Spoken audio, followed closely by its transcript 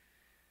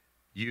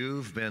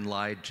You've been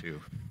lied to.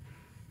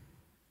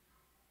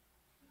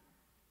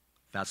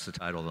 That's the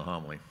title of the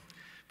homily.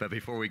 But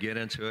before we get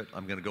into it,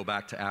 I'm going to go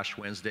back to Ash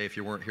Wednesday. If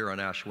you weren't here on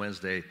Ash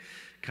Wednesday,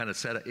 kind of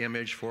set an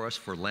image for us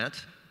for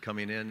Lent,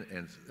 coming in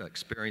and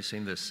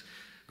experiencing this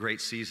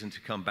great season to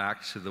come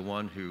back to the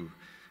one who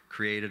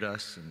created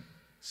us and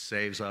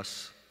saves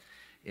us.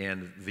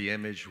 And the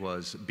image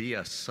was, be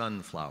a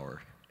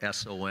sunflower,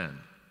 S-O-N,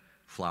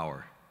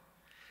 flower.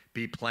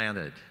 Be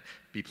planted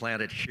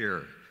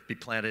here. Be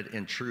planted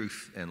in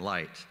truth and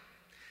light.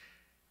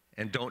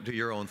 And don't do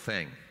your own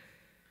thing.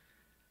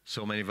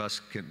 So many of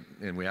us can,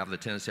 and we have the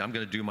tendency, I'm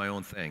going to do my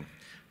own thing.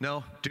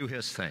 No, do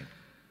his thing.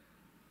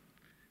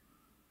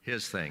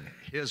 His thing,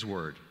 his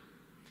word,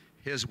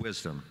 his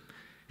wisdom,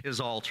 his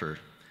altar,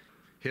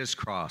 his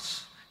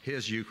cross,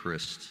 his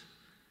Eucharist,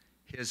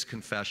 his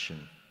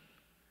confession.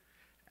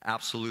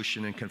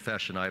 Absolution and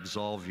confession. I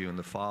absolve you in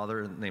the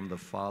Father, in the name of the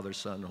Father,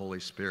 Son, and Holy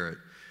Spirit.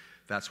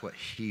 That's what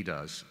he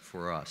does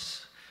for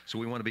us. So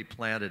we want to be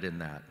planted in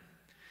that.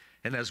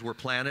 And as we're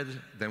planted,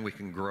 then we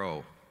can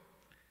grow.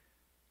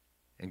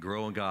 And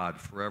grow in God,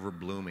 forever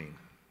blooming.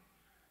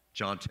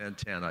 John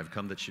 10:10, I've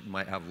come that you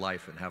might have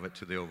life and have it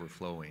to the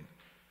overflowing.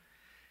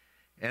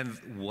 And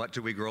what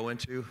do we grow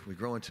into? We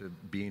grow into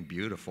being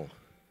beautiful.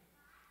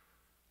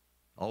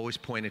 Always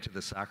pointing to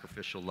the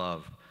sacrificial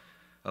love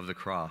of the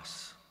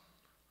cross.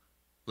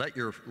 Let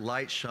your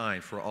light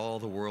shine for all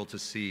the world to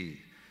see,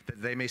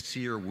 that they may see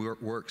your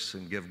works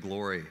and give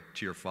glory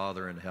to your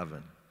Father in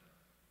heaven.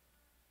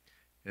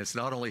 And it's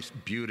not only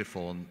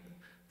beautiful, and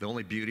the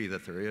only beauty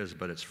that there is,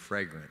 but it's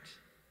fragrant.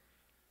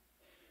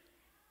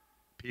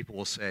 People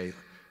will say,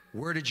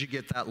 where did you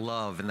get that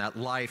love and that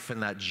life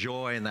and that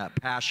joy and that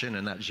passion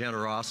and that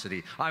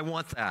generosity? I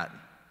want that.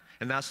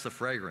 And that's the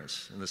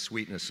fragrance and the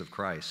sweetness of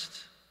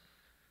Christ.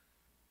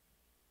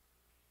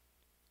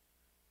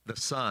 The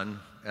sun,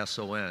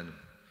 S-O-N,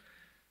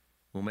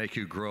 will make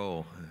you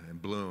grow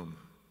and bloom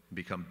and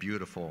become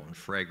beautiful and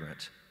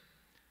fragrant.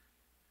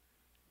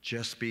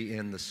 Just be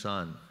in the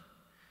sun.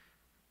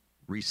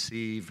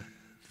 Receive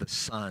the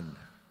sun.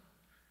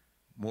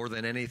 More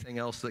than anything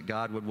else that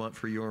God would want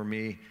for you or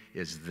me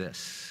is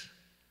this,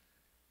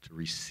 to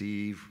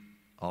receive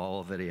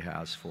all that he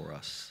has for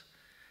us.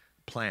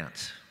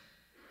 Plant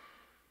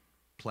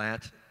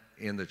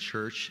in the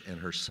church and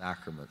her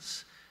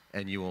sacraments,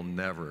 and you will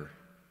never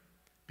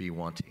be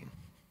wanting.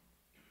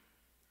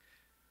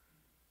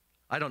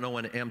 I don't know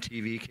when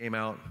MTV came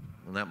out,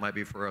 and that might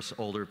be for us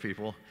older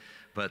people,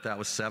 but that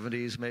was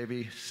 70s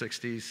maybe,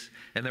 60s,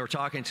 and they were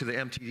talking to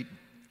the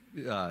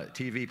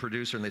TV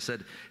producer, and they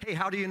said, hey,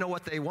 how do you know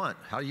what they want?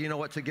 How do you know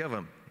what to give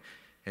them?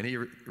 And he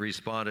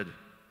responded,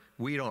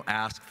 we don't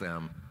ask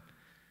them,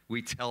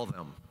 we tell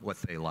them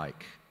what they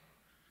like.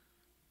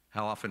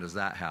 How often does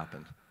that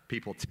happen?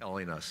 People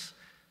telling us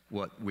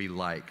what we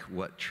like,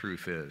 what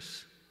truth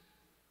is.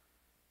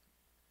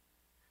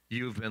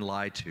 You've been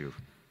lied to.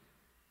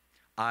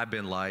 I've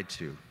been lied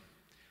to.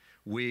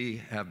 We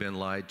have been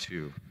lied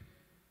to.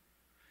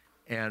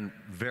 And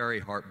very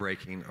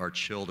heartbreaking, our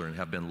children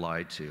have been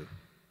lied to.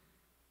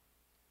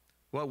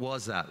 What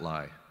was that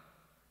lie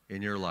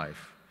in your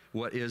life?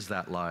 What is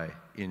that lie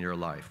in your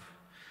life?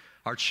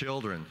 Our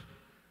children,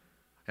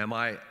 am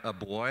I a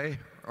boy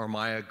or am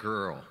I a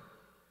girl?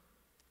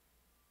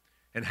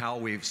 And how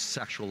we've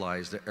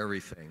sexualized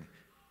everything,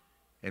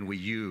 and we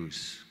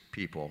use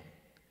people,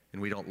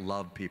 and we don't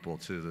love people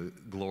to the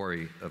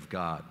glory of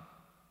God.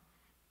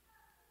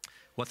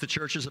 What the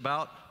church is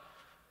about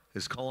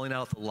is calling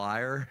out the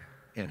liar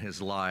and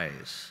his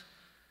lies.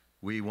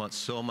 We want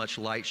so much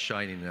light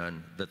shining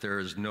on that there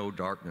is no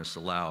darkness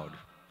allowed.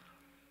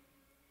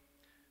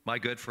 My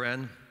good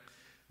friend,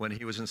 when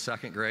he was in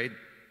second grade,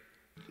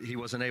 he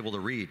wasn't able to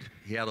read.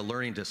 He had a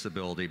learning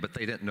disability, but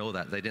they didn't know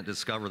that. They didn't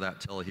discover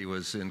that till he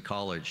was in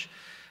college.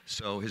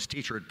 So his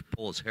teacher would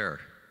pull his hair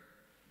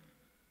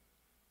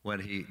when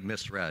he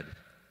misread.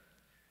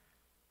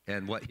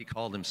 And what he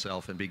called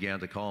himself and began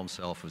to call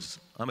himself was,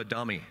 I'm a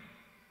dummy.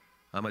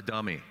 I'm a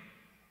dummy.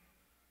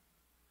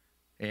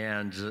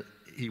 And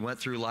he went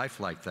through life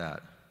like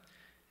that.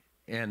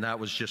 And that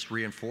was just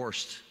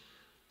reinforced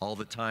all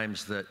the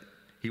times that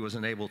he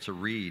wasn't able to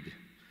read.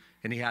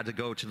 And he had to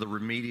go to the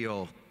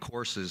remedial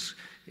courses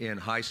in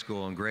high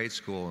school and grade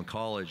school and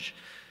college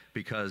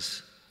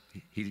because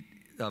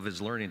of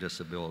his learning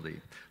disability.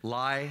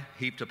 Lie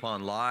heaped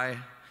upon lie.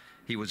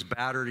 He was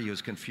battered. He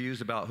was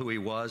confused about who he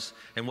was.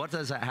 And what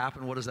does that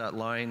happen? What does that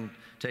line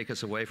take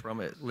us away from?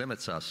 It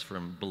limits us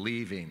from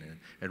believing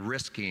and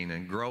risking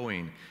and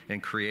growing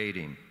and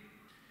creating.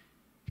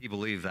 He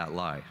believed that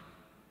lie.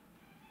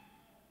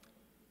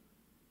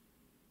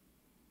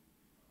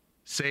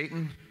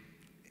 Satan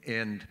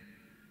in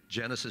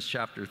Genesis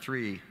chapter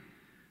 3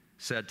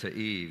 said to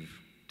Eve,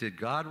 did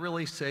God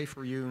really say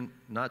for you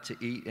not to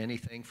eat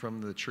anything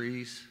from the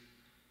trees?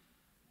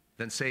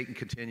 Then Satan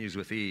continues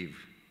with Eve,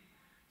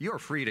 you are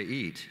free to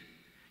eat.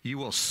 You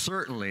will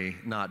certainly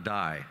not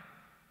die.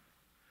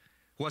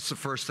 What's the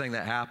first thing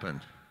that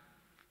happened?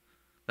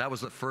 That was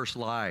the first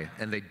lie,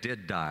 and they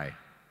did die.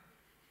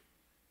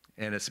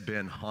 and it's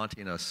been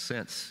haunting us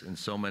since in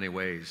so many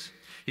ways.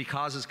 He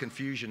causes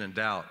confusion and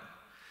doubt.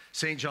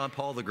 St. John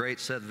Paul the Great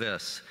said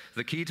this: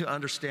 "The key to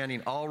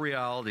understanding all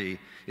reality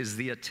is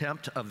the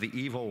attempt of the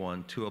evil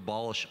one to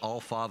abolish all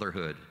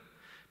fatherhood,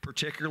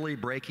 particularly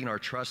breaking our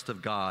trust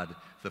of God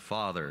the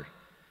Father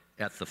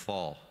at the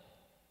fall."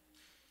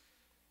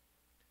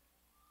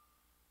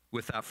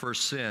 With that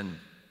first sin,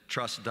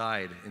 trust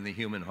died in the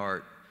human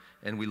heart,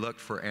 and we looked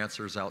for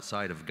answers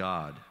outside of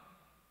God.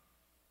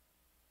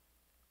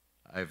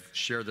 I've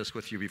shared this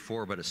with you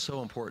before, but it's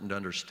so important to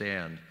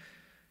understand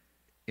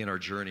in our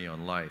journey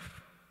on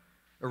life.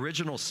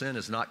 Original sin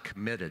is not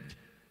committed,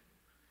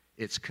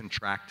 it's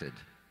contracted.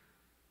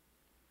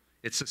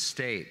 It's a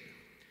state,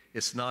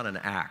 it's not an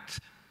act.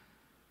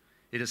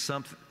 It's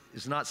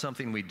not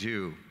something we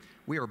do.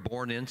 We are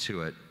born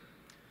into it.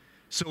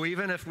 So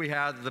even if we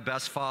had the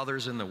best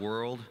fathers in the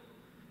world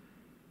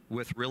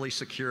with really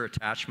secure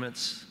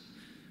attachments,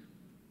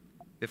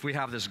 if we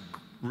have this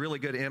really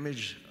good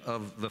image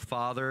of the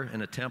father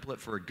and a template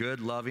for a good,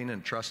 loving,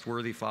 and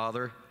trustworthy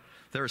father,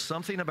 there is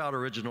something about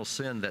original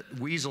sin that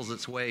weasels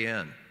its way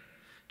in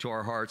to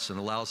our hearts and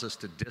allows us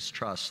to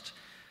distrust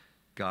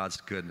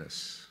God's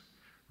goodness.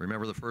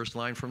 Remember the first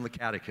line from the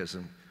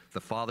Catechism: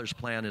 the Father's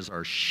plan is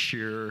our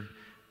sheer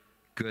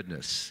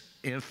goodness,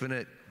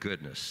 infinite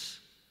goodness.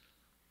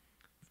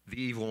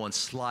 The evil one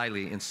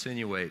slyly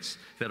insinuates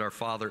that our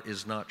Father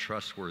is not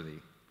trustworthy.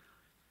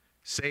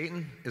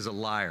 Satan is a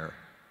liar,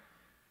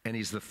 and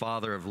he's the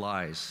father of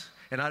lies.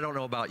 And I don't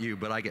know about you,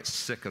 but I get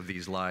sick of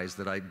these lies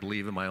that I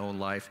believe in my own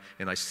life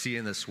and I see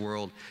in this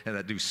world, and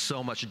that do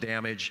so much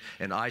damage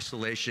and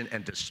isolation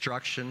and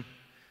destruction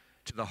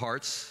to the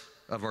hearts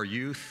of our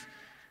youth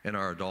and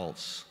our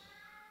adults.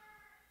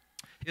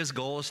 His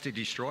goal is to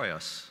destroy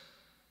us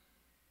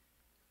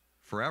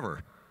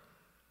forever.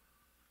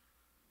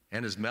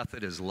 And his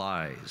method is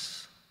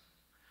lies.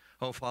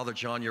 Oh, Father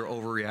John, you're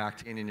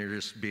overreacting and you're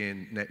just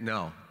being,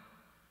 no.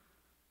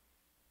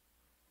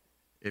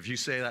 If you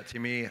say that to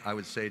me, I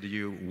would say to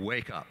you,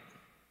 wake up.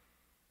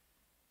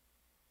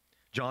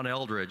 John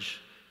Eldridge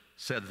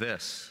said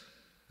this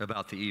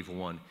about the evil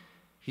one: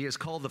 he is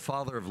called the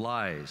father of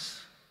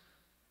lies,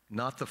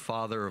 not the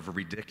father of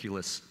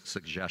ridiculous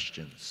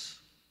suggestions.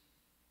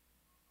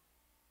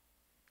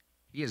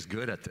 He is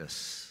good at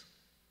this.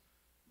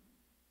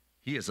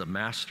 He is a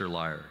master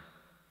liar.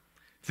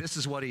 This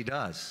is what he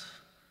does.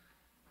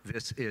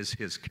 This is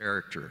his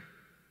character.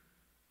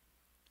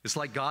 It's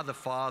like God the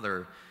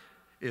Father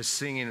is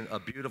singing a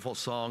beautiful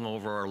song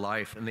over our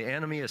life, and the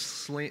enemy is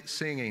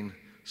singing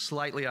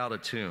slightly out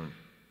of tune,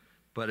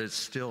 but it's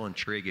still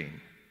intriguing,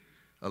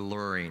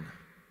 alluring,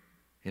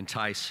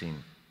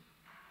 enticing.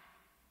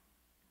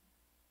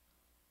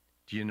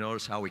 Do you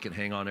notice how we can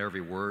hang on every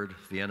word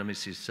the enemy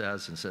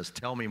says and says,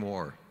 tell me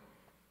more,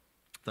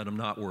 that I'm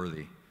not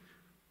worthy,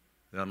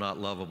 that I'm not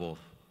lovable,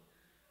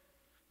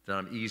 that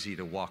I'm easy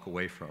to walk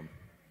away from.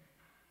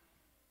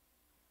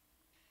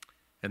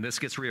 And this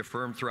gets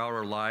reaffirmed throughout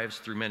our lives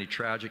through many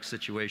tragic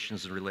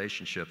situations and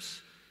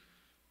relationships.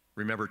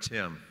 Remember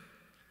Tim,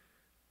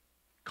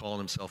 calling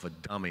himself a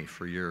dummy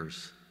for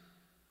years.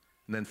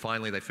 And then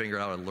finally they figured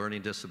out a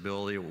learning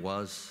disability it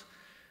was,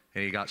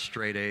 and he got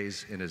straight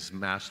A's in his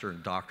master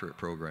and doctorate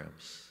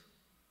programs.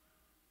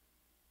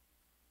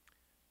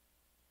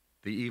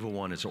 The evil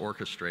one is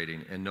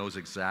orchestrating and knows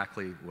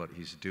exactly what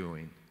he's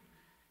doing.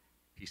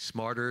 He's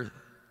smarter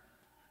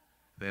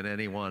than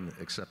anyone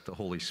except the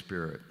Holy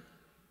Spirit.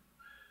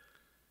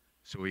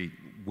 So we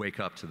wake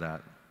up to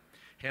that.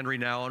 Henry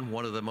Nouwen,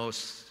 one of the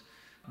most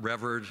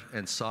revered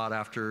and sought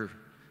after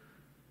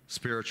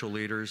spiritual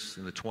leaders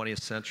in the 20th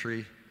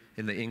century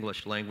in the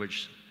English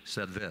language,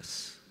 said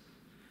this: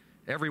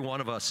 every one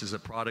of us is a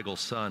prodigal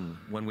son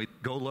when we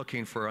go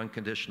looking for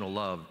unconditional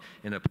love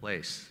in a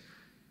place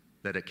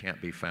that it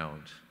can't be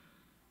found.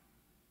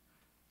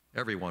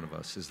 Every one of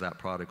us is that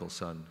prodigal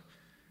son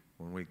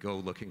when we go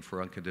looking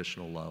for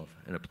unconditional love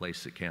in a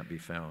place that can't be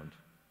found.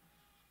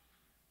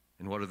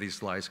 And what do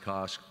these lies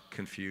cause?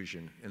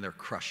 Confusion, and they're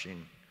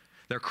crushing.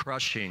 They're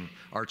crushing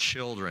our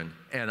children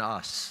and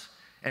us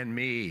and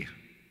me.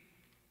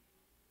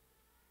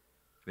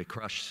 They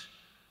crush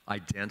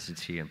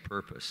identity and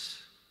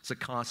purpose. It's a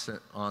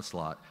constant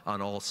onslaught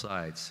on all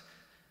sides.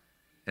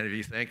 And if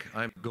you think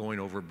I'm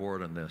going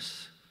overboard on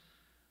this,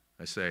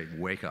 I say,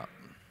 wake up.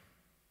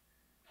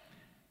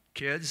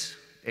 Kids,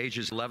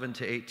 ages 11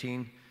 to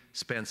 18,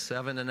 spend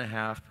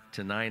 7.5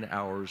 to 9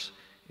 hours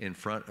in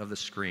front of the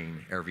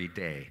screen every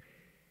day.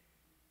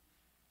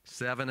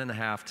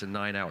 7.5 to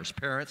 9 hours.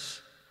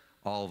 Parents,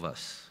 all of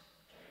us,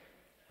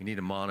 we need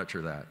to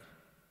monitor that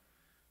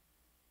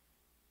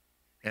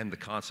and the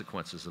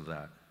consequences of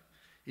that.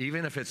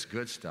 Even if it's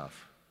good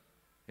stuff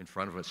in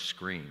front of a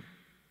screen.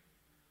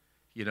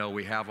 You know,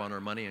 we have on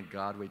our money in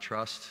God we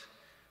trust.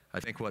 I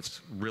think what's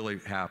really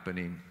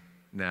happening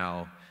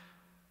now,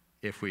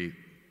 if we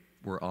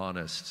were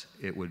honest,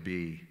 it would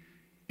be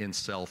in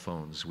cell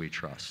phones we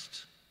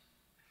trust.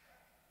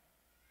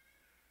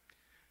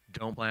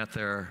 Don't plant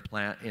there,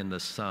 plant in the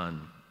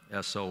Son,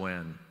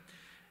 S-O-N.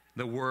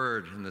 The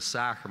Word and the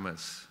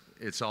sacraments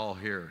It's all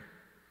here.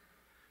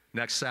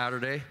 Next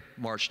Saturday,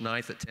 March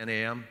 9th at 10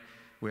 a.m.,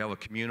 we have a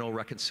communal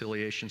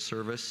reconciliation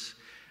service.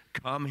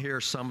 Come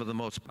hear some of the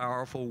most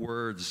powerful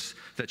words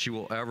that you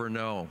will ever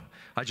know.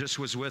 I just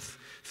was with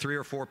 3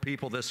 or 4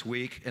 people this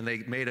week, and they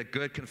made a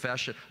good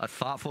confession, a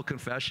thoughtful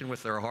confession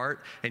with their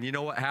heart. And you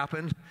know what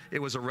happened? It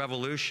was a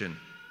revolution.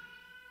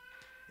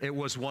 It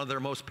was one of their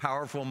most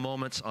powerful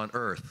moments on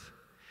earth.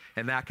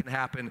 And that can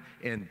happen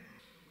in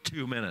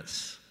 2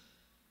 minutes.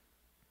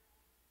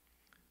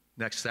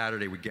 Next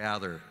Saturday, we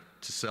gather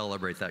to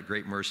celebrate that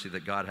great mercy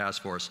that God has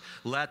for us.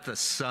 Let the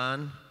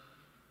sun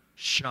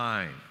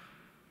shine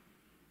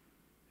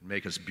and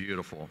make us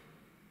beautiful.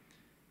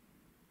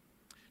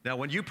 Now,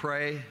 when you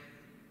pray,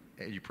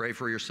 and you pray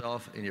for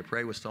yourself and you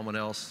pray with someone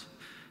else,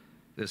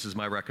 this is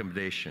my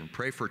recommendation.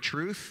 Pray for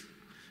truth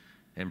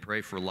and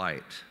pray for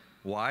light.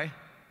 Why?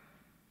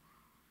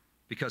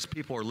 Because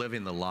people are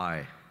living the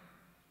lie,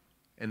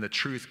 and the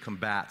truth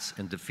combats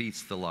and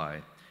defeats the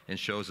lie and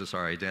shows us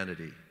our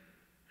identity.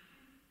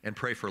 And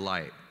pray for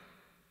light.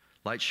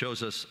 Light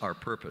shows us our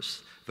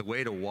purpose, the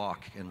way to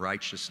walk in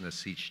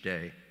righteousness each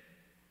day.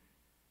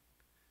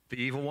 The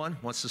evil one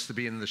wants us to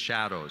be in the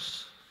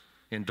shadows,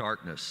 in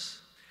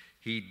darkness.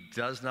 He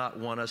does not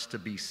want us to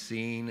be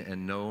seen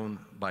and known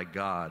by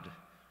God.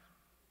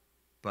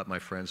 But my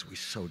friends, we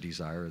so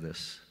desire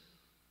this.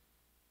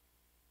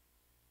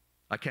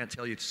 I can't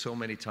tell you so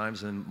many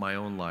times in my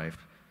own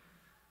life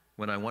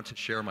when I want to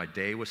share my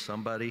day with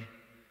somebody,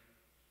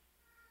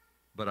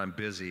 but I'm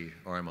busy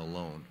or I'm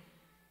alone.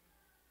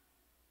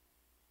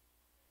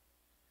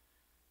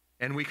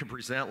 And we can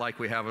present like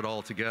we have it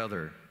all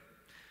together,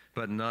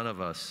 but none of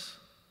us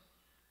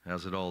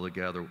has it all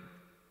together.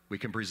 We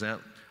can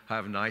present,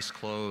 have nice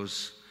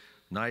clothes,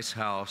 nice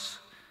house,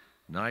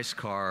 nice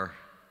car,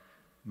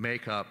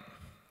 makeup,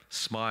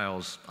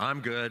 smiles,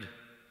 I'm good.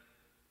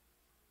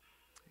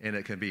 And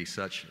it can be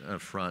such an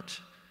affront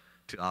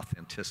to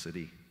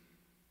authenticity.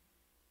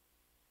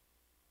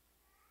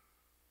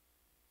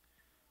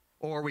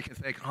 Or we can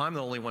think, I'm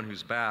the only one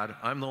who's bad.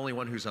 I'm the only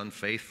one who's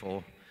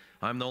unfaithful.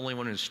 I'm the only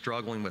one who's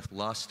struggling with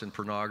lust and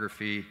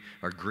pornography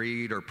or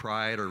greed or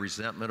pride or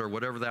resentment or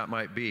whatever that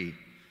might be.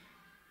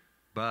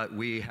 But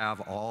we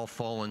have all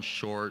fallen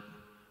short,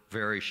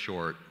 very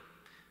short.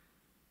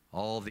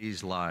 All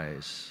these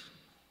lies.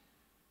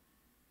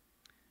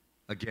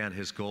 Again,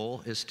 his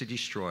goal is to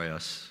destroy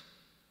us.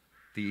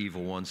 The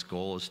evil one's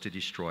goal is to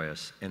destroy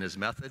us. And his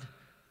method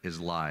is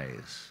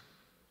lies.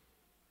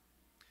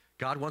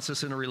 God wants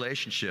us in a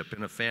relationship,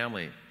 in a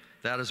family.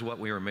 That is what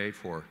we were made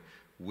for.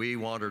 We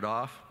wandered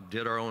off,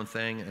 did our own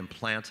thing, and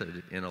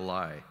planted in a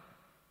lie.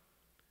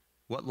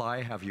 What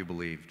lie have you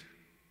believed?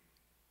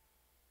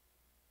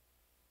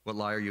 What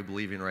lie are you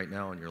believing right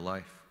now in your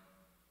life?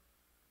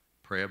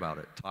 Pray about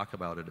it. Talk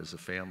about it as a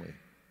family,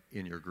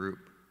 in your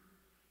group.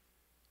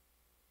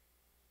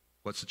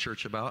 What's the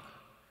church about?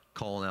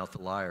 Calling out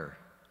the liar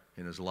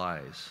in his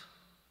lies.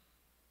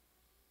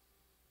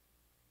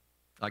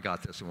 I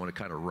got this one, it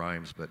kind of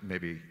rhymes, but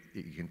maybe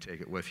you can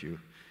take it with you.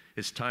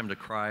 It's time to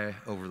cry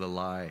over the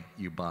lie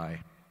you buy.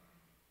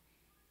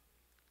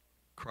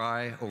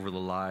 Cry over the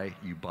lie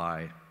you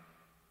buy.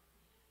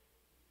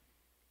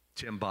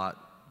 Tim bought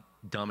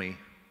Dummy,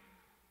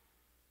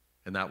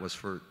 and that was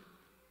for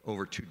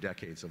over 2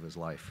 decades of his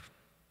life.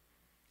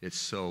 It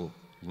so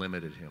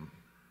limited him.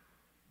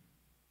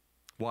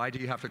 Why do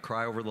you have to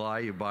cry over the lie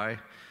you buy?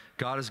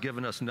 God has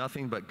given us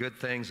nothing but good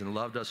things and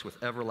loved us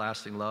with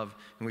everlasting love,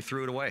 and we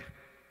threw it away.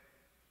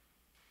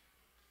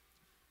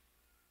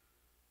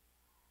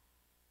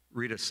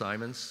 Rita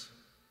Simons,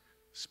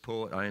 this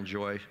poet I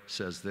enjoy,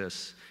 says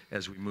this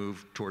as we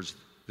move towards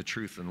the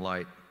truth and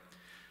light.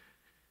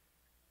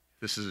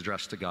 This is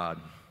addressed to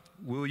God.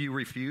 Will you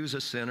refuse a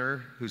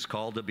sinner who's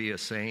called to be a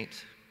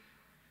saint?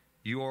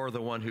 You are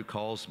the one who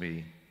calls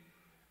me.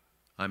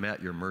 I'm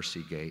at your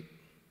mercy gate.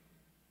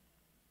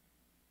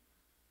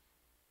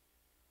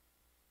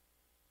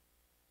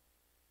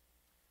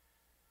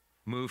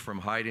 Move from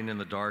hiding in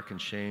the dark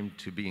and shame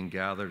to being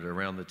gathered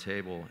around the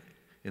table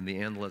in the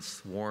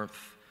endless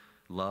warmth,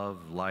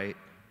 love, light,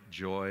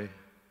 joy,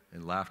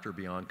 and laughter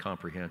beyond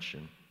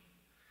comprehension.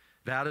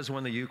 That is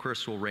when the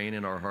Eucharist will reign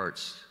in our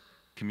hearts,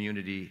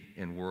 community,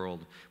 and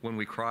world, when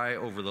we cry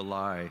over the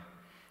lie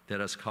that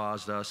has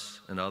caused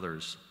us and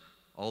others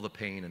all the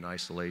pain and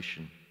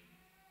isolation.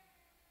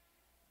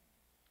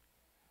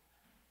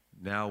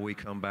 Now we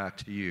come back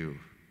to you,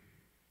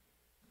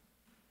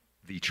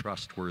 the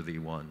trustworthy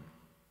one,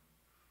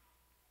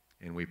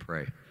 and we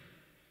pray.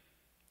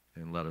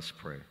 And let us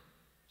pray.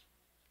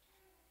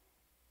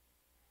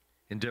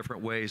 In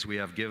different ways, we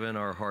have given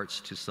our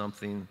hearts to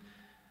something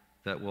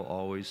that will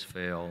always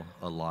fail,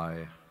 a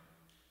lie.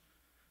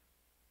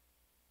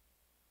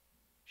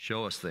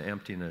 Show us the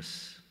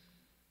emptiness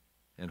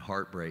and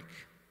heartbreak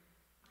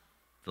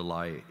the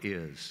lie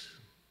is.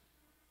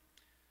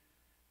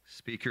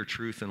 Speak your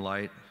truth and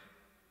light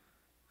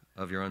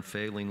of your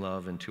unfailing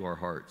love into our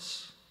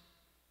hearts.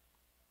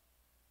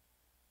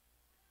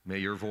 May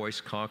your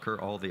voice conquer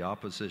all the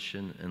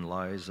opposition and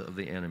lies of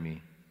the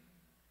enemy.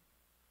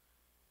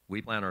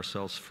 We plant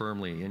ourselves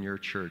firmly in your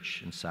church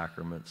and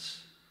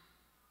sacraments.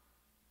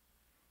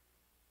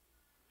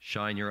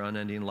 Shine your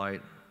unending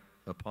light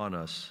upon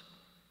us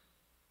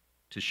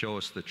to show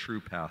us the true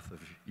path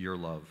of your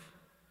love,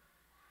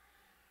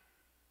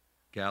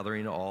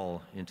 gathering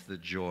all into the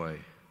joy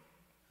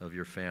of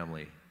your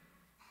family,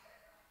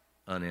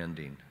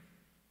 unending.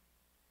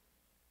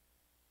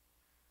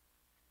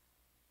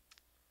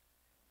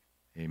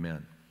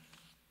 Amen.